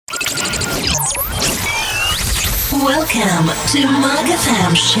Welcome to Mug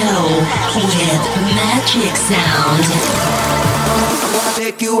FM Show with Magic Sound. Wanna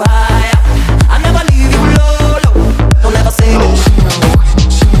take you higher. I never leave you low, low. Don't ever say no.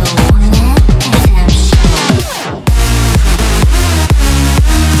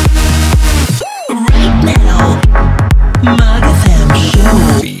 Right now, Mug FM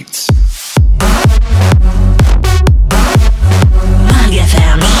Show beats. Mug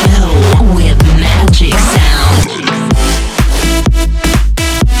FM Show with Magic Sound.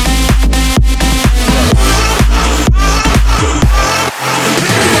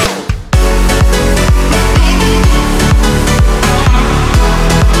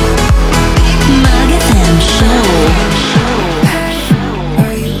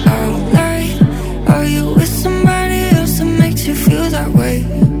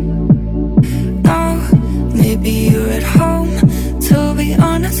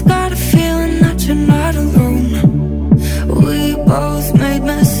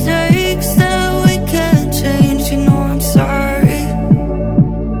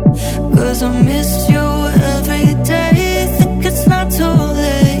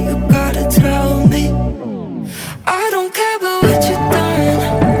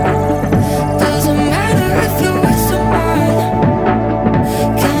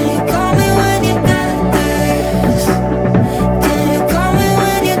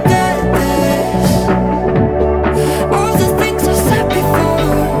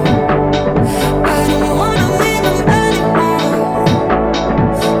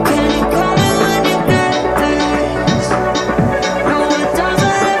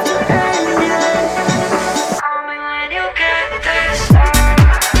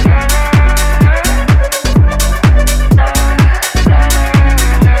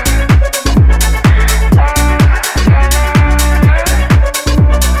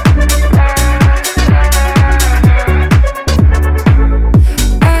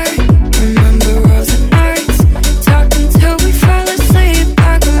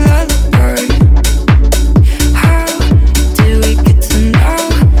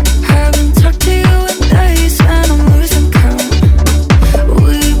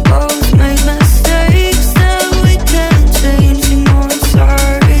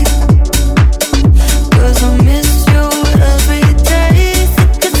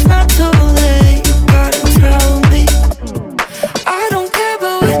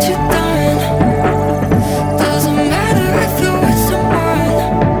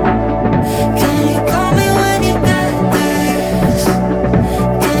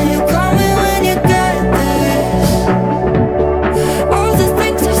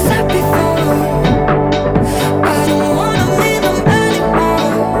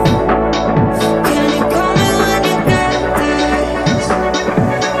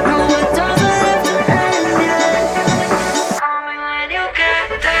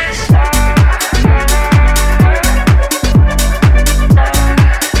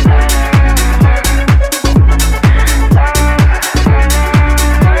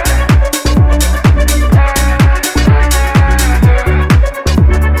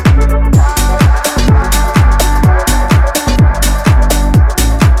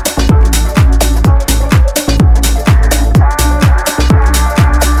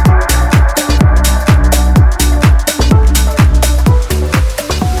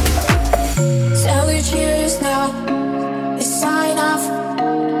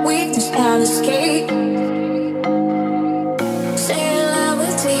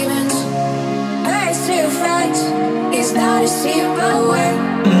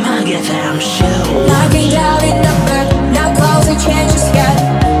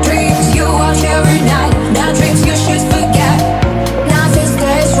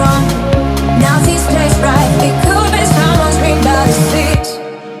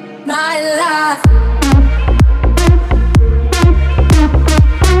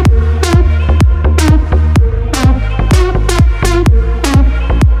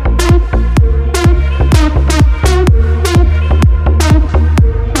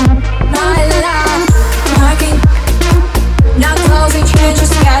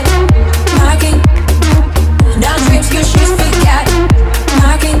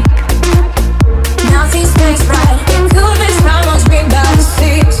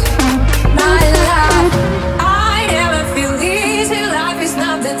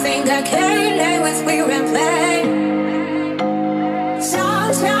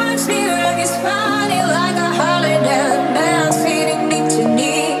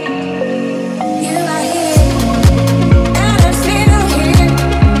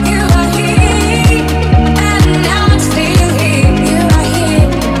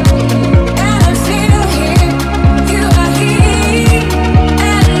 You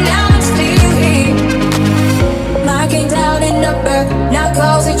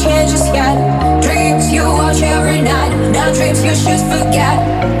forget.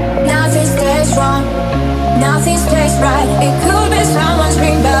 Nothing stays wrong, nothing stays right. It could be someone's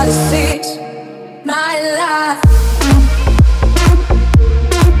dream, but it is my life.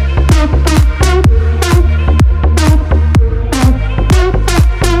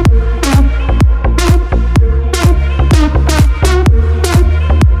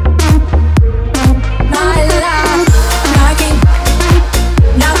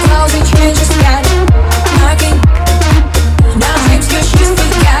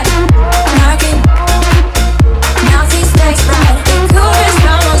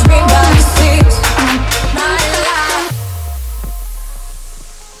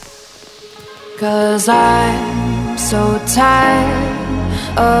 Cause I'm so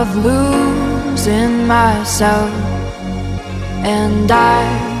tired of losing myself, and I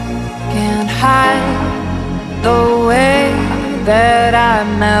can't hide the way that I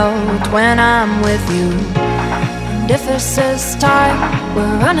melt when I'm with you. And if it says time,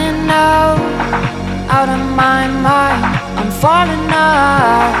 we're running out of my mind. I'm falling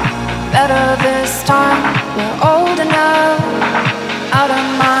up, better this time. We're old enough, out of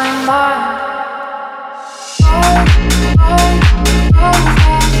my mind.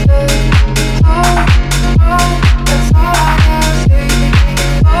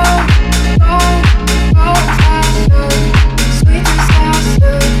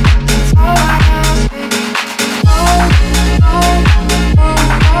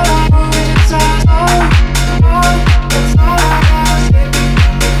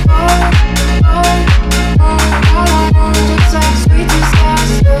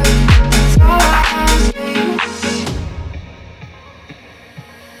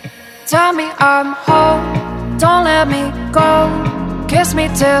 Tell me I'm whole, don't let me go. Kiss me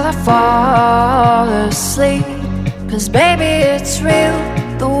till I fall asleep. Cause baby it's real,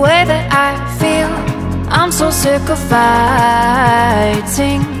 the way that I feel. I'm so sick of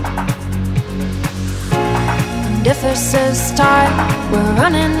fighting. And if it says time, we're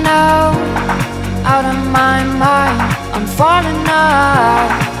running out of my mind. I'm falling out,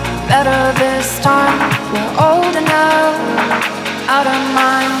 better this time. We're old enough, out of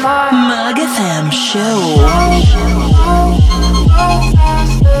my mind. Mug FM Show.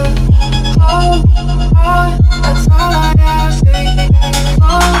 That's all I ask.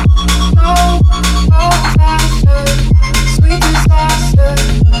 Faster, sweet disaster.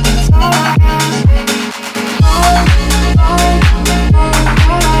 That's all I ask.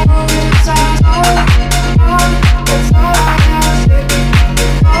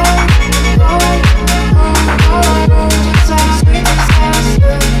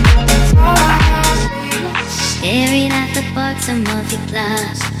 Staring at the bottom of your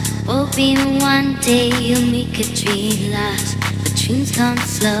glass, hoping one day you'll make a dream last. But dreams come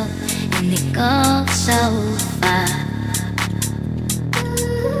slow and they go so far.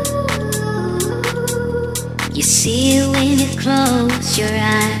 You see it when you close your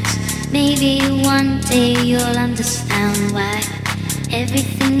eyes. Maybe one day you'll understand why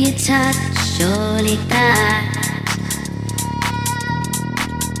everything you touch surely dies.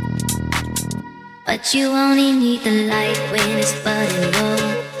 But you only need the light when it's burning low.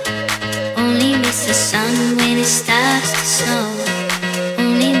 Only miss the sun when it starts to snow.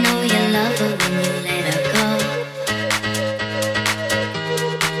 Only know you love her when you let her go.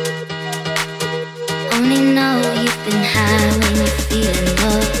 Only know you've been high when you're feeling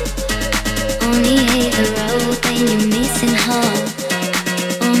low. Only hate the road when you're missing home.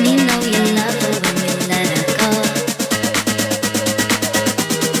 Only know you love her when you let her go.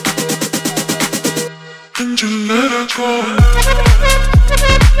 And you let her go.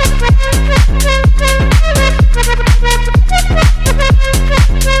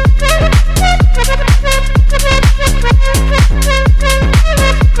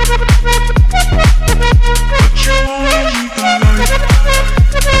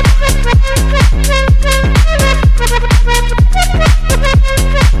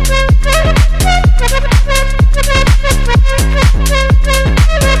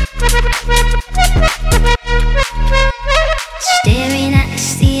 Staring at the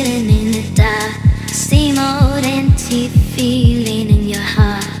ceiling in the dark, same old empty feeling in your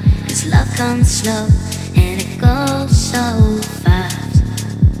heart. 'Cause love comes slow and it goes so fast.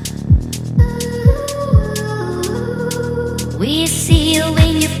 We see you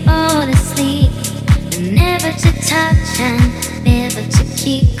when you fall asleep, never to touch and never to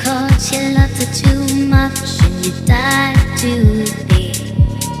keep. 'Cause you loved her too much and you died too deep.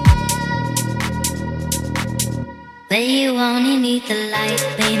 But you only need the light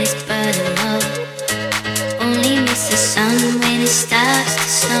when it's burning low. Only miss the sun when it starts to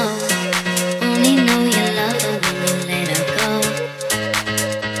snow. Only know you love her when you let her go.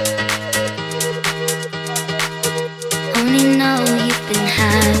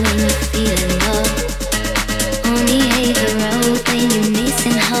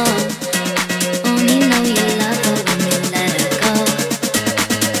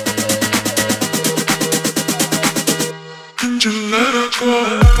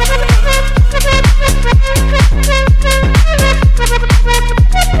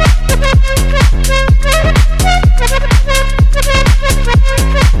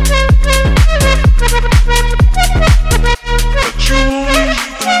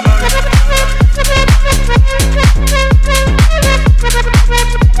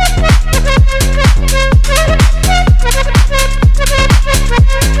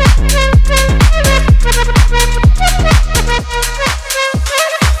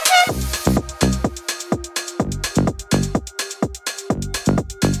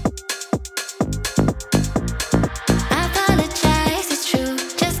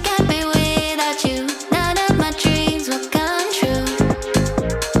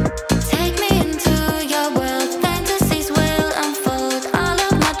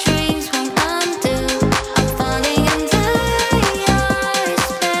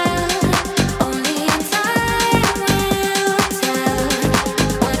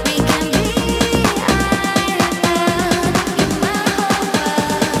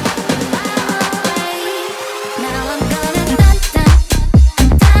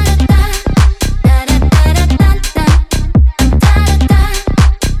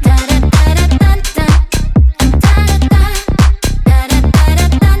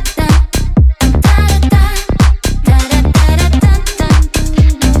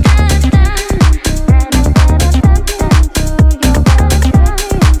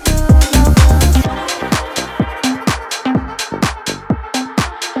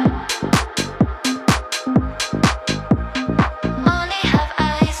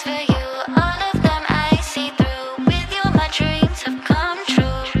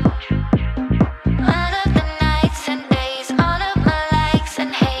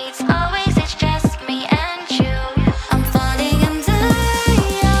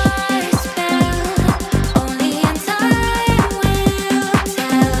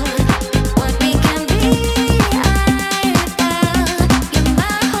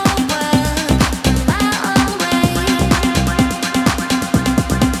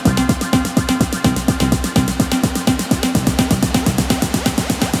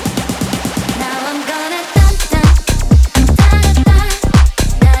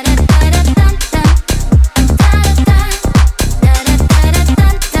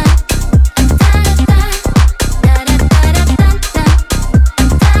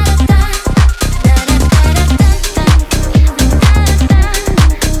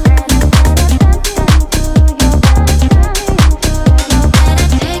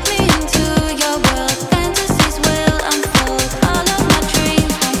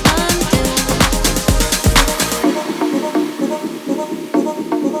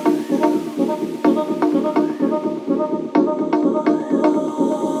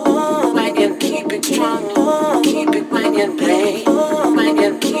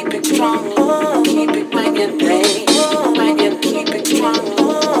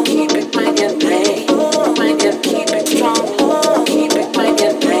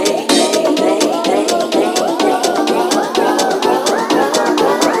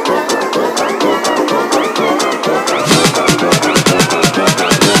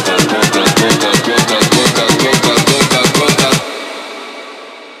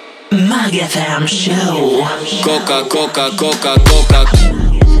 Mag FM Show. Coca, coca, coca, coca.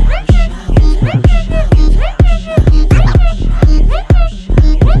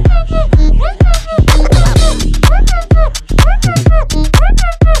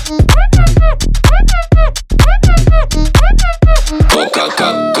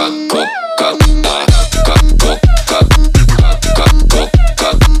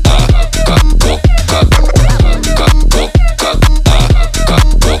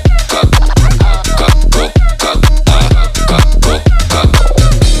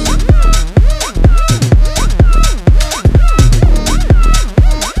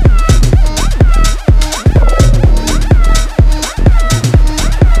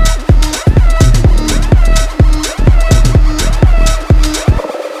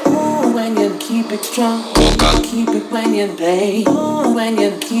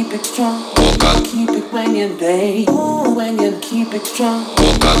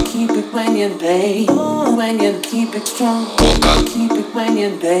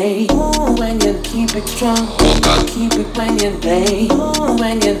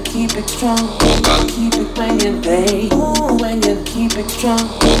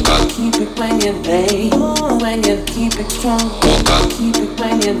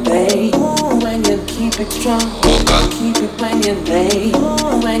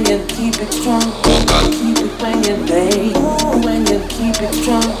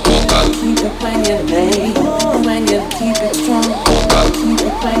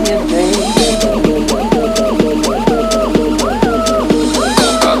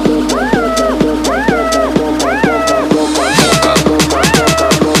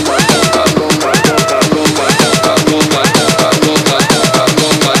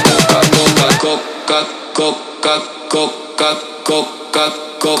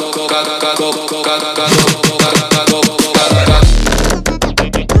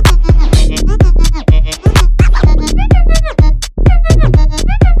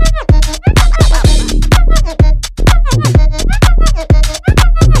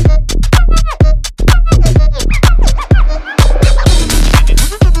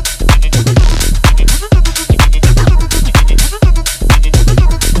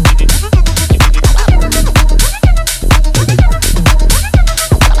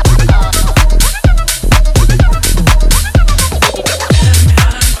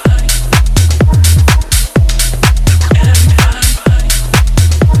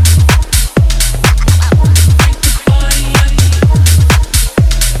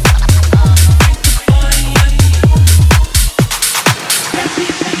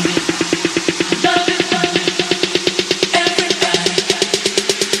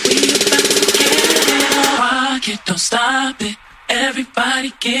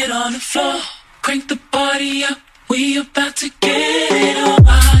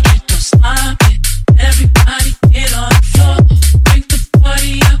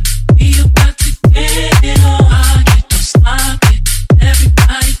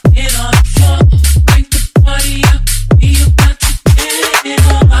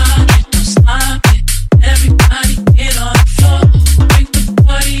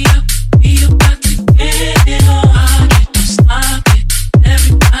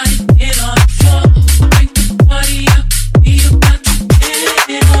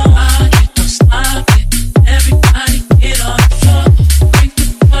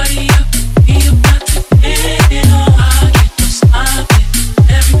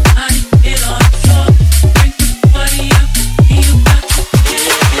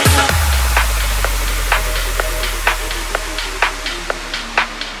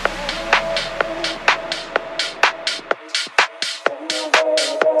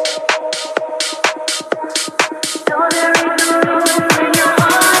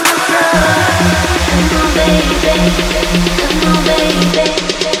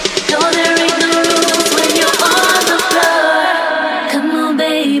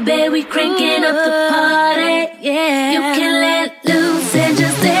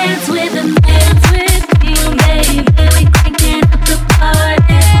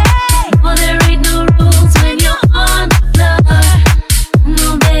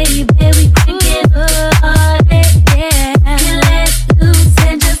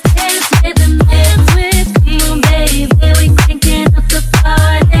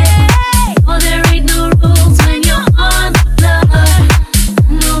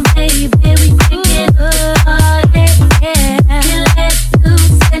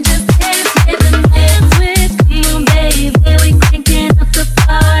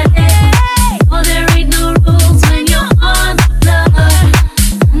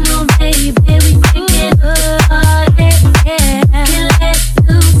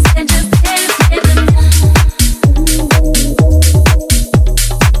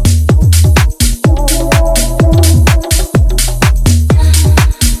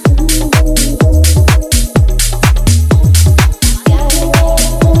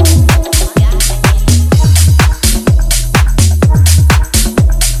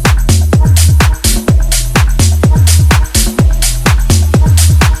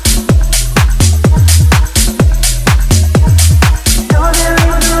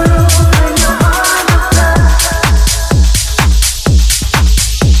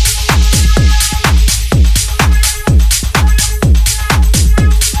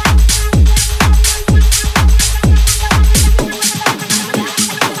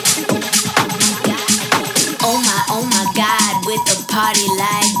 party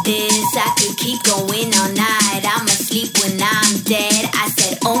like this, I could keep going all night. I'ma sleep when I'm dead. I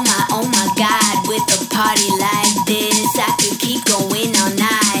said, oh my God, with a party like this, I could keep going all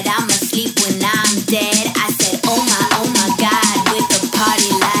night. I'ma sleep when I'm dead. I said, oh my God, with a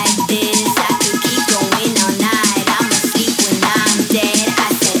party like this, I could keep going all night. I'ma sleep when I'm dead. I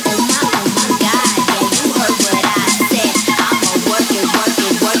said, oh my God, yeah, you heard what I said. I'ma work it.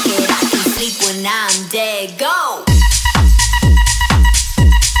 I can sleep when I'm dead. Go!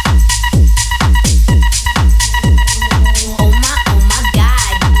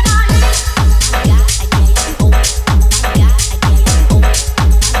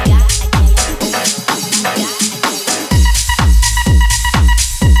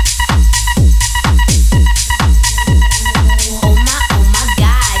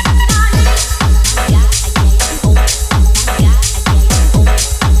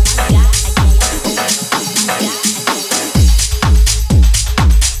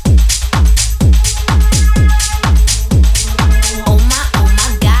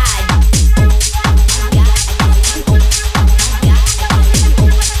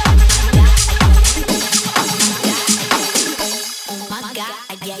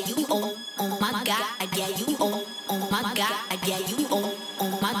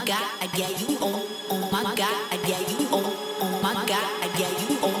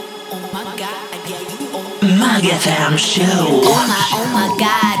 MagFM show. Oh my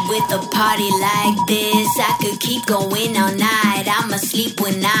God, with a party like this, I could keep going all night. I'ma sleep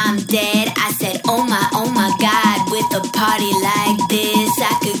when I'm dead. I said, oh my God, with a party like this,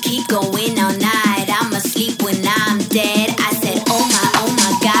 I could keep going all night. I'ma sleep when I'm dead. I said, oh my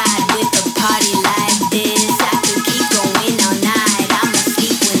God, with a party like this, I could keep going all night. I'ma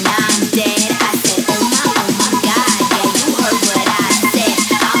sleep when I'm dead. I said, oh my God, yeah, you heard what I said.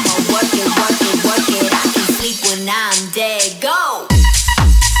 I'ma work it. I can sleep when I'm dead. Go!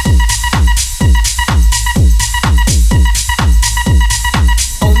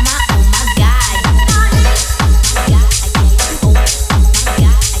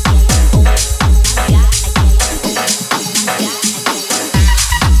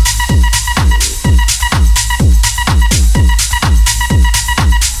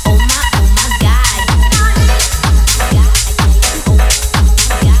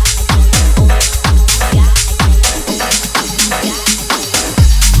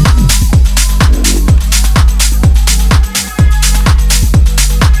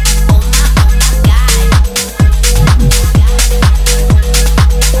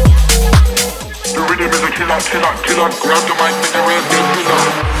 Grab the mic, make the real deal killer.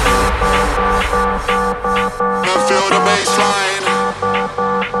 Now feel the bass line.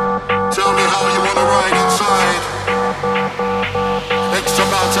 Tell me how you wanna ride inside. X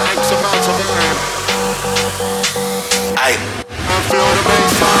amount of time. Now feel the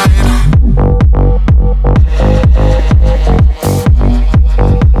bass line.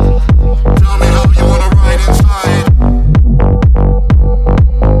 Tell me how you wanna ride inside.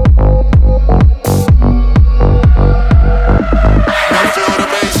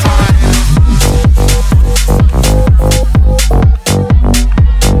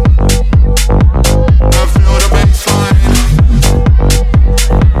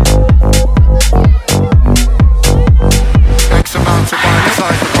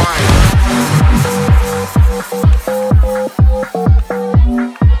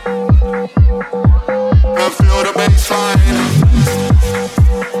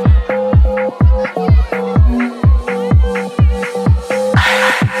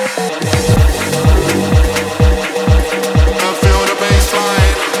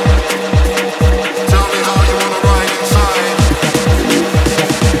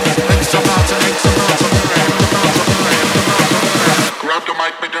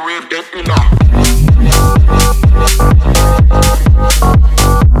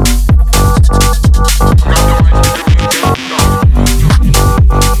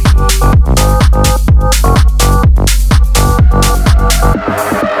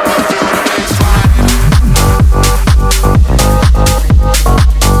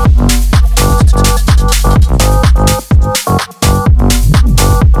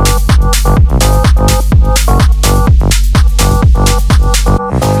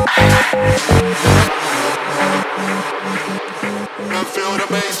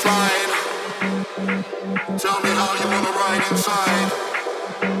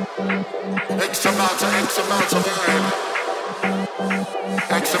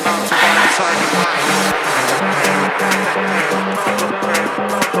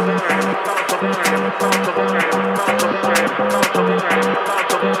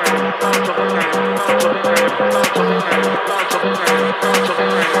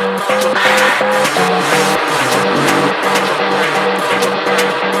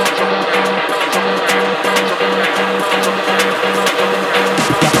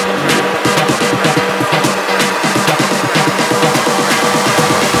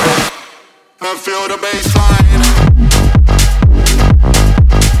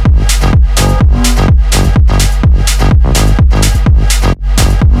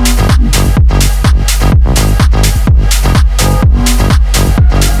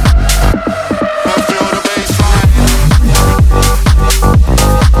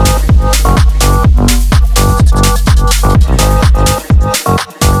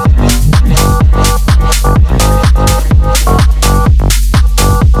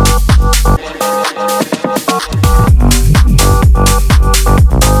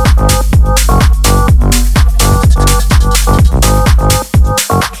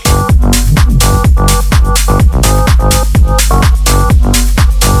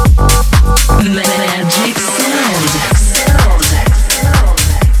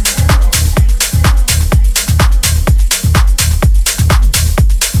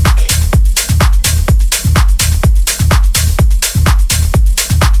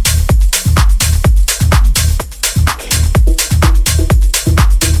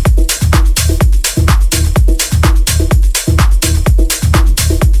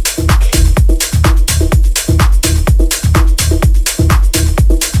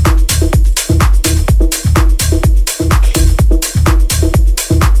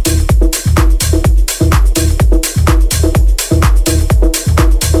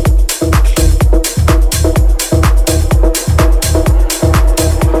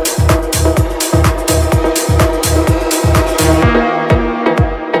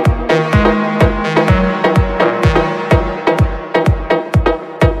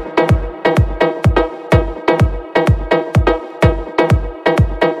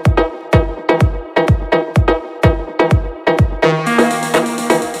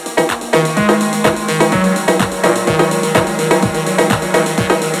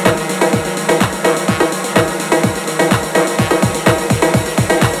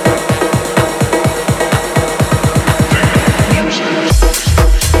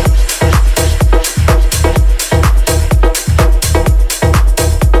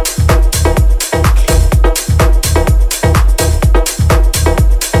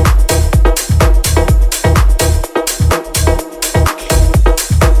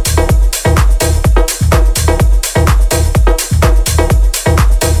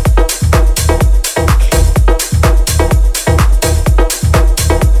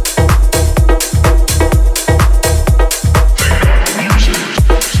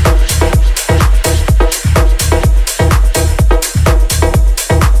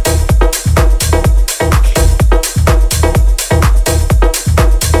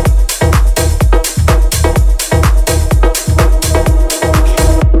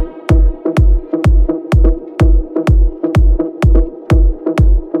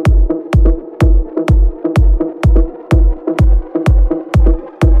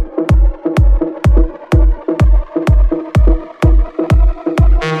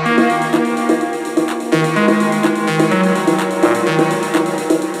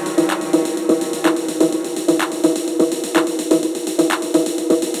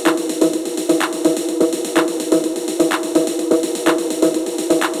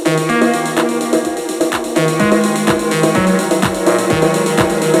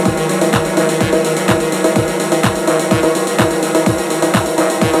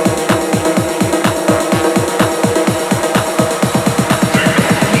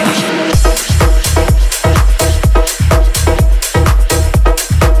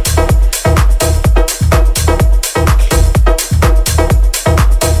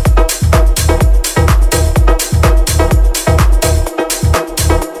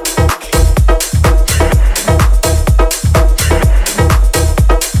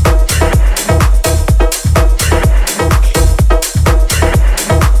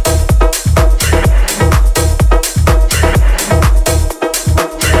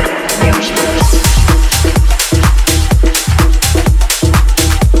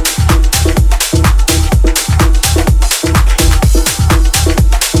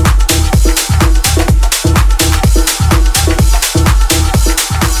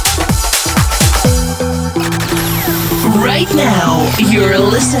 You're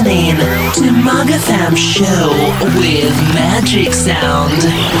listening to Mug FM Show with Magic Sound.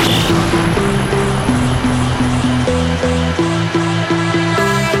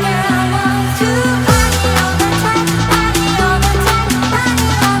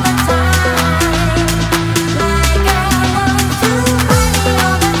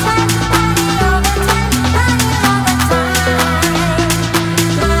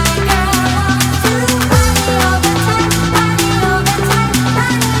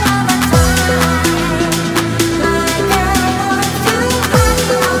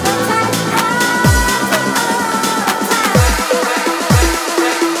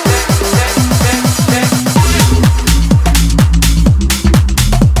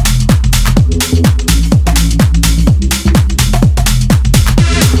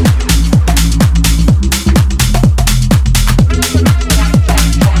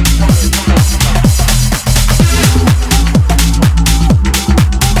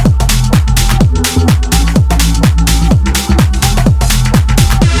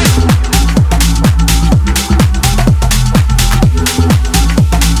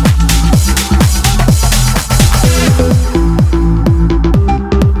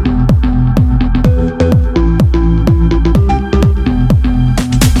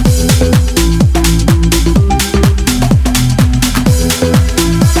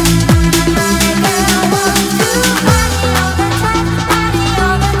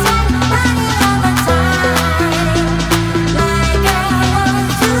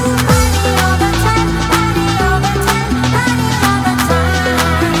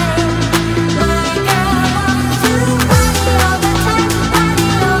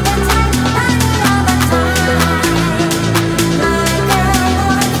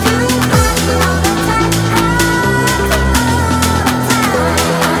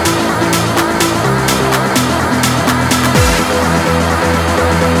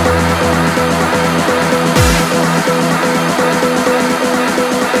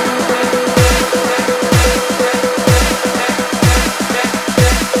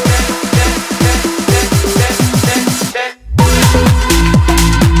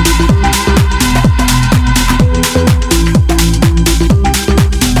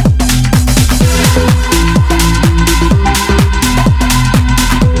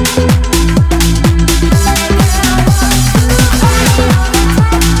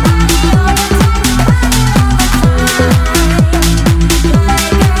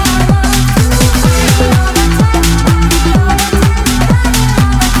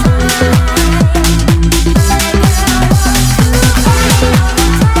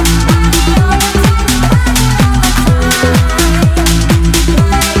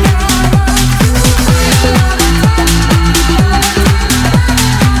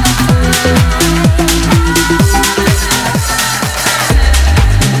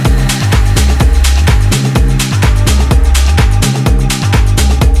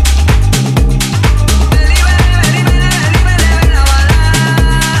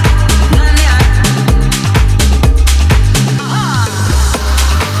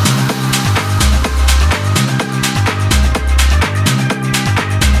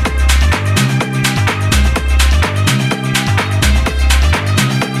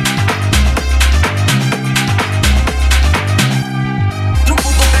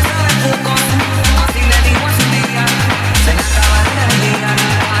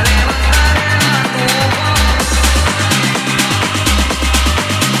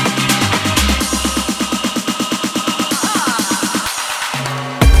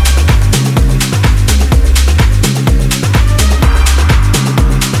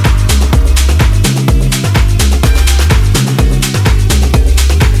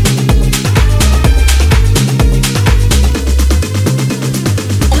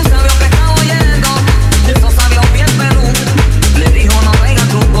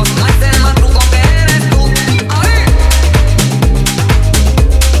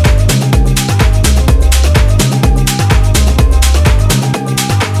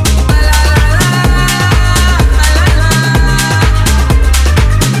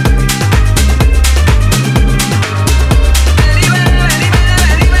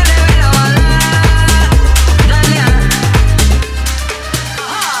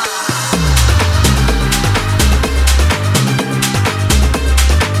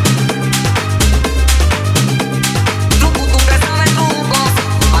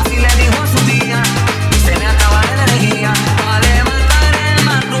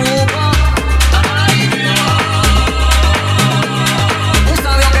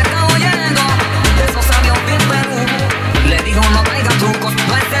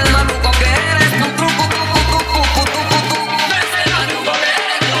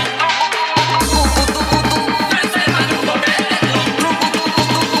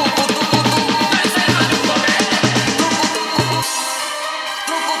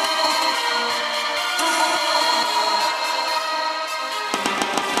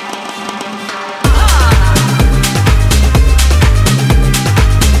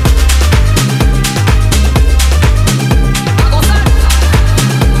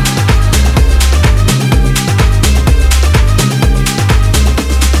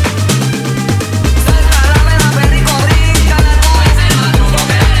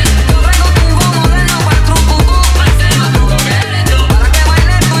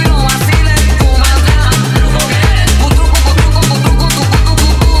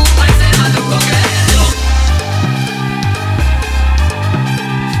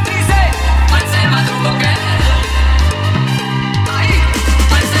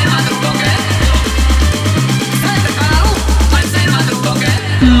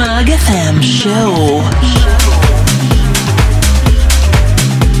 Mag FM Show.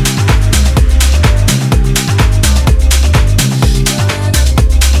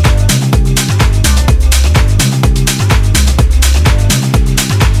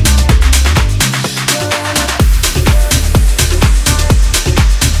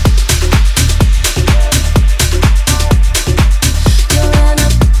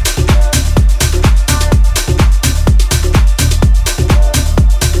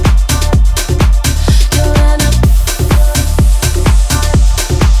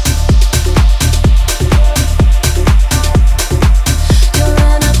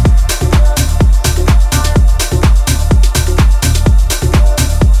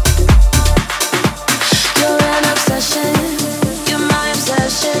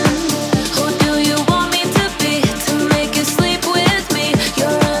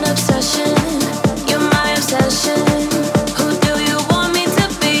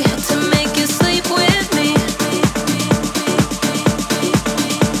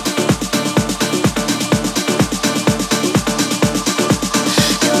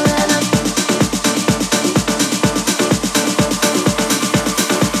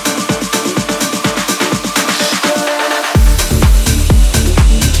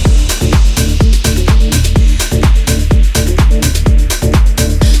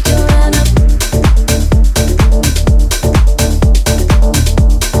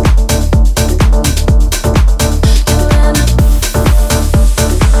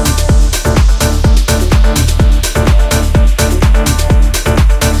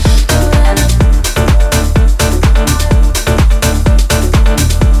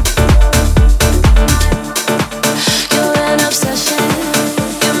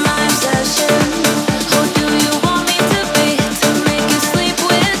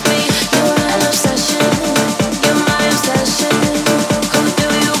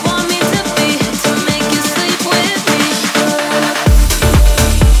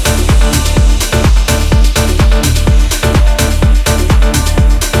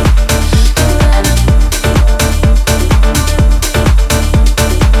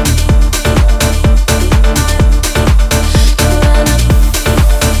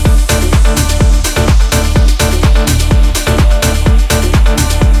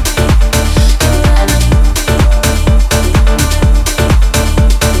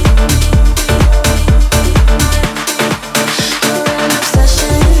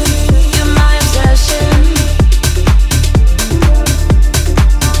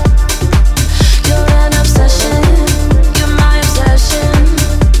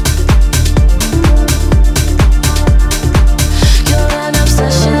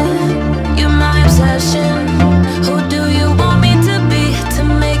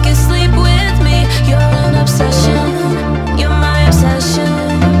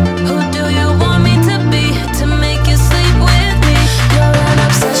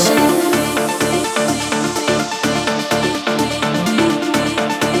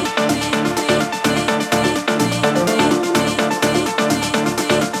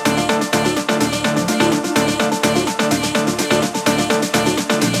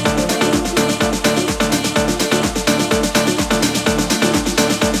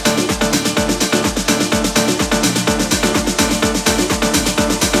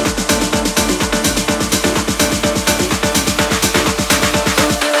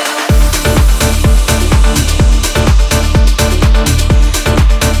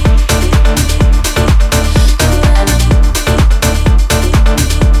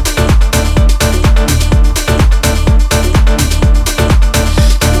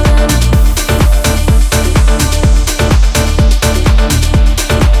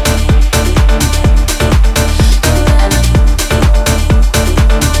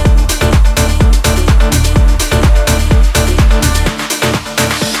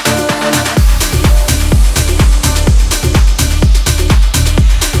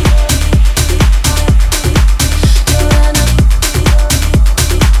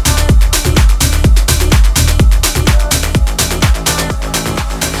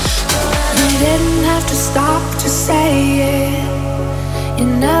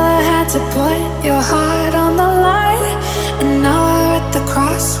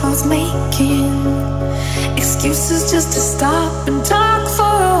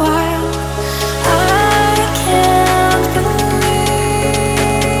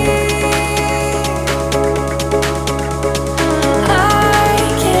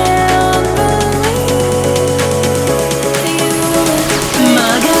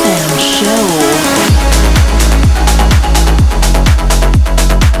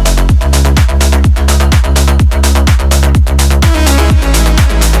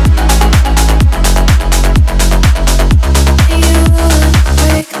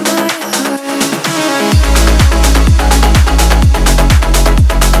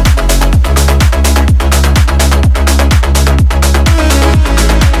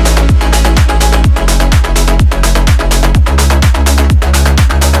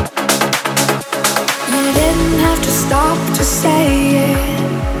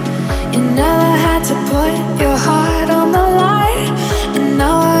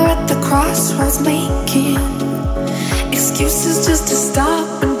 crossroads making excuses just to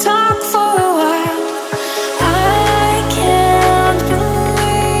stop and talk for a while. I can't believe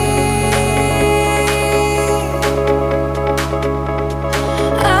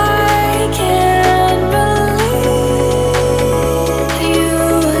you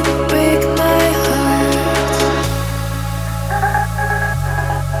would break my heart.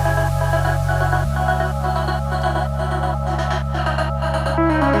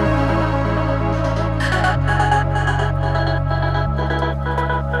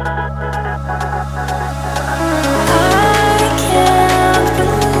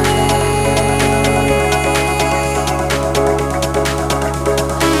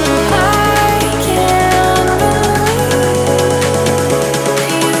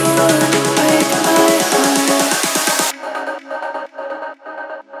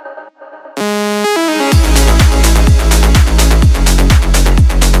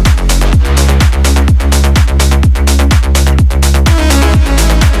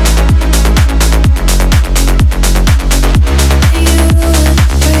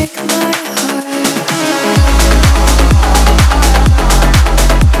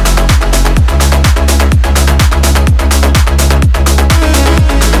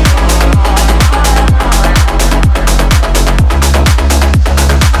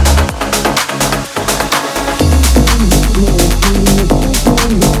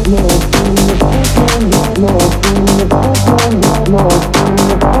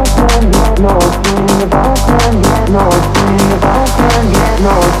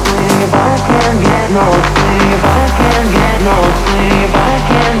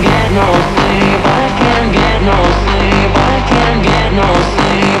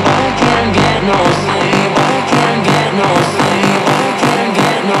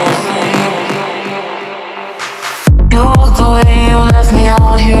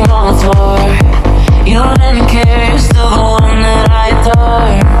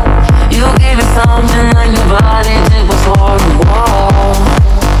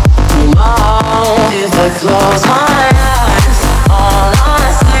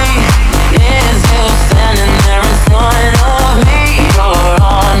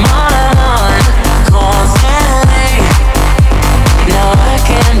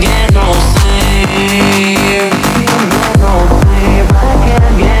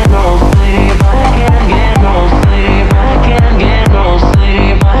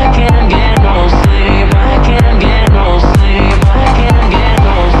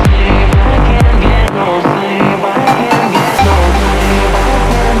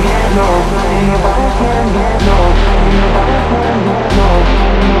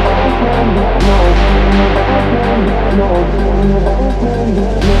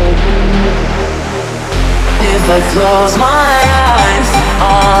 Close my eyes,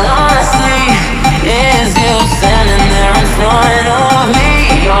 all I see is you standing there in front of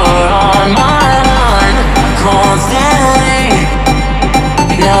me. You're on my mind constantly.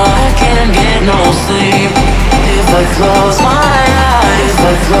 Now I can't get no sleep. If I close my eyes, if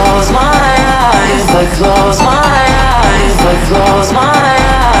I close my eyes, if I close my eyes, if I close my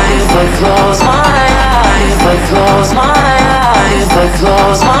eyes, if I close my eyes, if I close my eyes, if I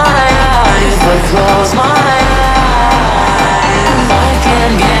close my eyes, if I close my eyes. I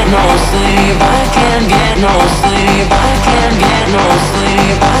can't get no sleep, I can't get no sleep, I can't get no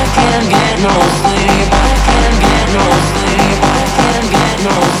sleep, I can't get no sleep, I can't get no sleep, I can't get no sleep, I can't get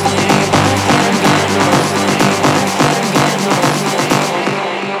no sleep, I can't get no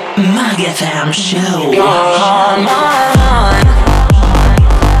sleep. Mag FM Show. You're on my mind.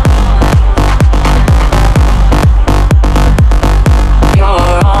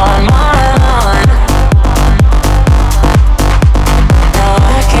 You're on my mind. Now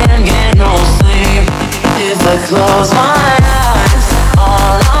I can't get no sleep. If I close my eyes,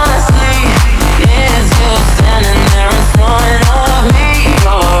 all I see is you standing there in front of me.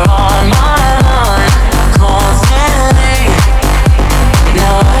 You're on my mind constantly.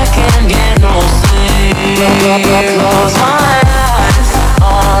 Now I can't get no sleep. Close my eyes,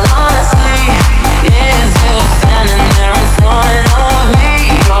 all I see is you standing there in front of me.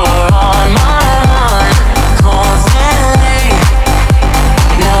 You're on my mind constantly.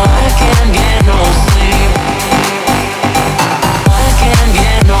 Now I can't get no sleep. I can't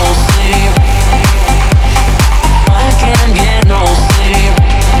get no sleep. I can't get no sleep.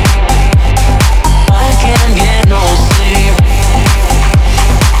 I can't get no sleep.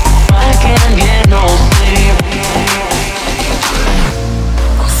 I can't get no sleep.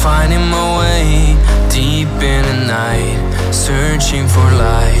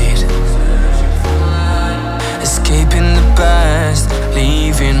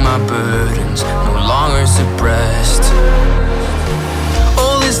 my burdens, no longer suppressed.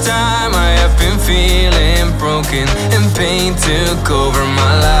 All this time I have been feeling broken, and pain took over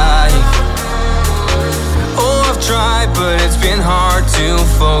my life. Oh, I've tried, but it's been hard to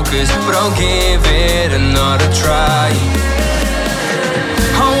focus, but I'll give it another try.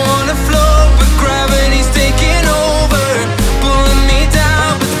 I wanna float, but gravity's taking over, pulling me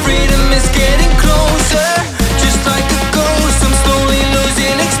down, but freedom is getting closer. Just like a ghost, I'm slowly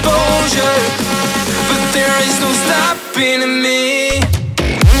losing exposure, but there is no stopping me.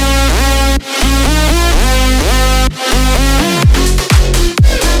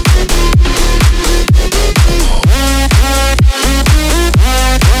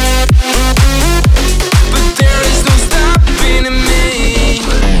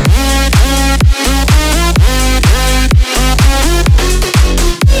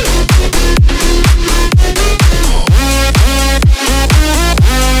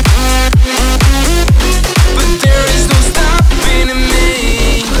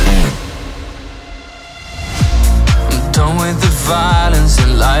 Violence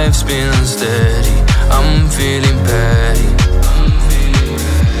and life's been unsteady. I'm feeling petty.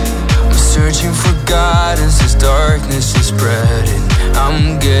 I'm searching for guidance as darkness is spreading.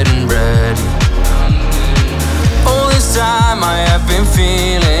 I'm getting ready. All this time I have been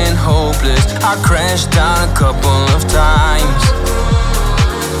feeling hopeless. I crashed down a couple of times,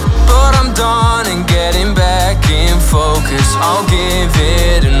 but I'm done and getting back in focus. I'll give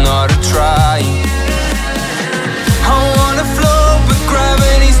it another try. I wanna float, but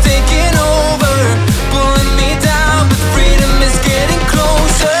gravity's taking over, pulling me down, but freedom is getting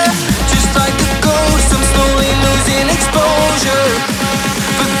closer. Just like a ghost, I'm slowly losing exposure,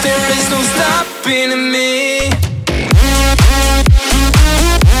 but there is no stopping me.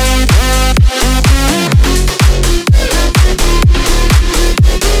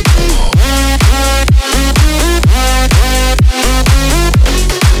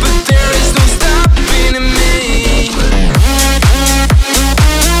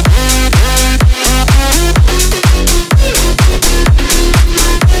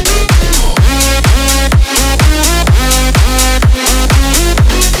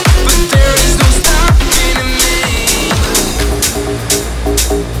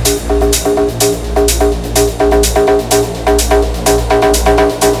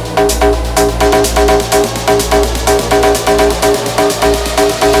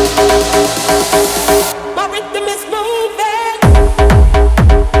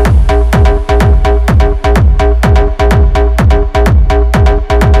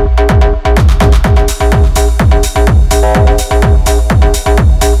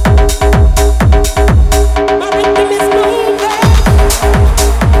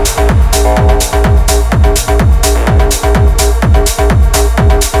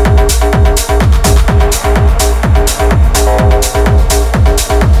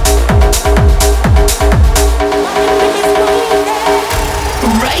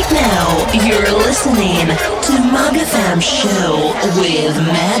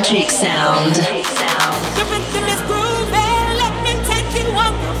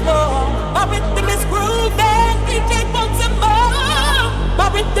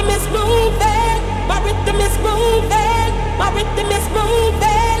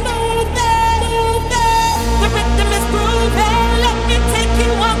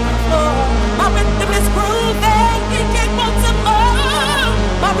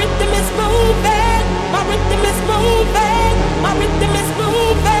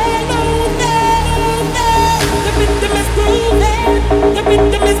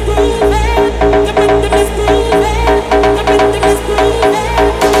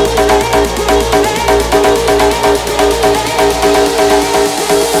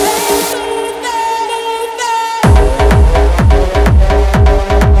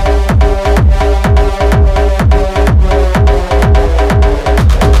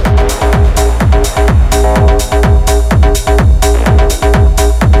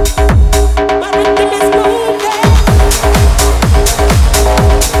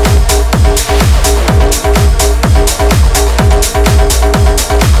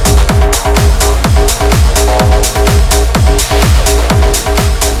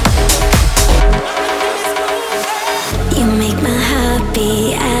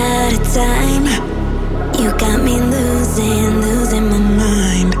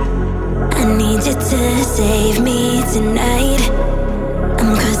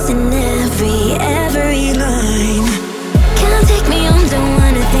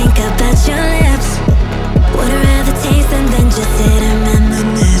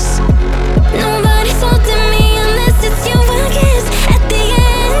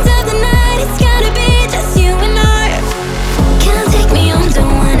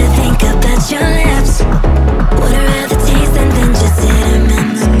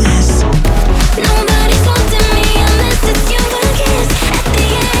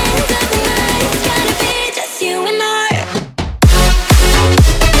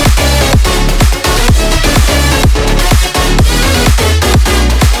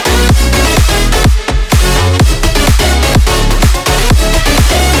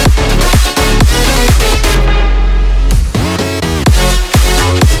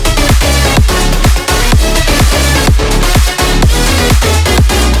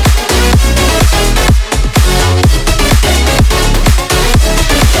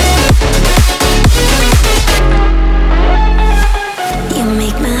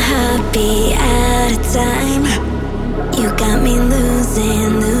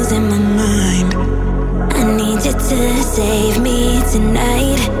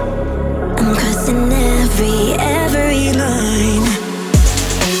 I'm crossing every line.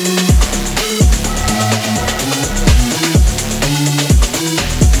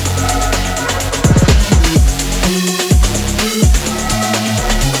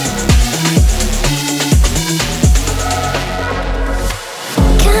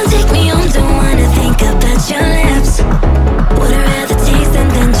 Can't take me home, don't wanna think about your lips. Would I rather taste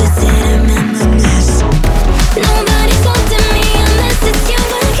and then just sit and reminisce? Nobody's holding me unless it's you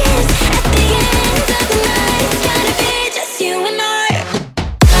and a kiss. At the end of the night, it's gotta be just you and I.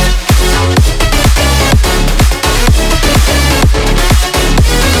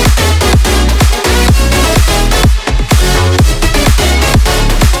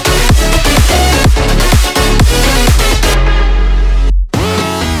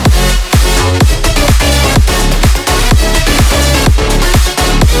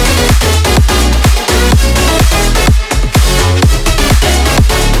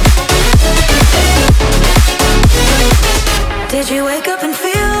 Did you wake up and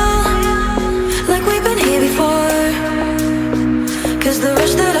feel like we've been here before? 'Cause the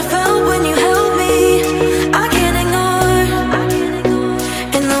rush that I felt when you held me, I can't ignore.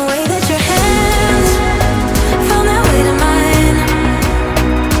 And the way that your hands found their way to mine,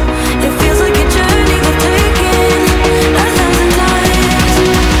 it feels like a journey we've taken 1,000 times.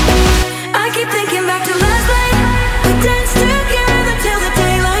 I keep thinking back to last night. We danced together till the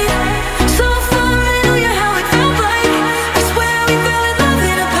daylight. So familiar how it felt like. I swear we fell in love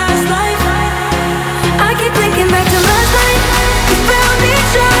in a past life. I keep thinking back to last night. We found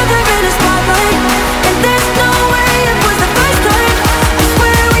each other in a spotlight. And there's no way it was the first time. I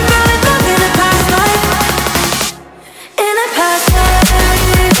swear we fell in love in a past life. In a past life.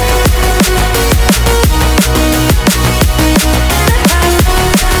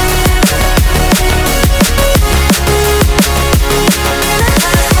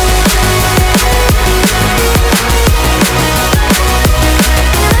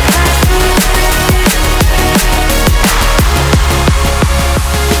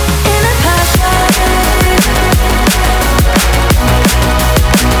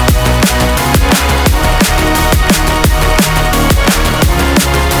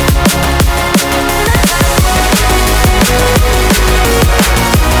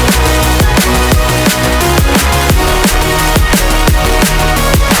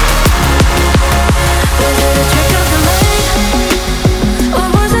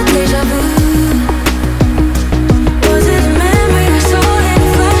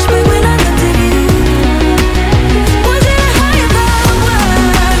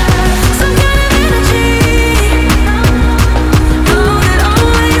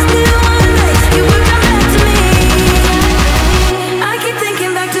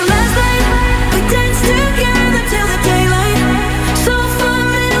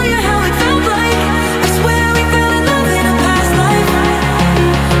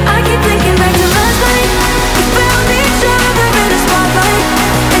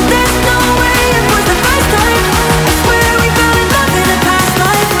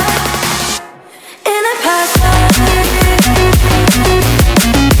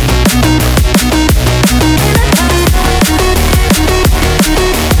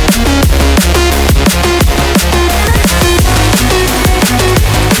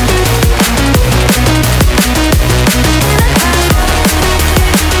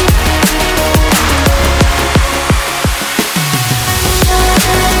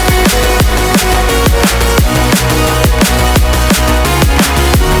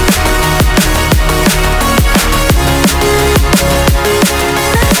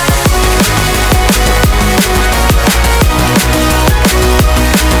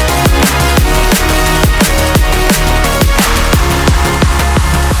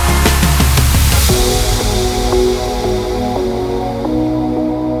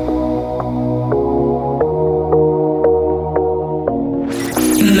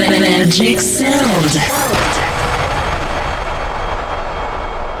 Magic Sound.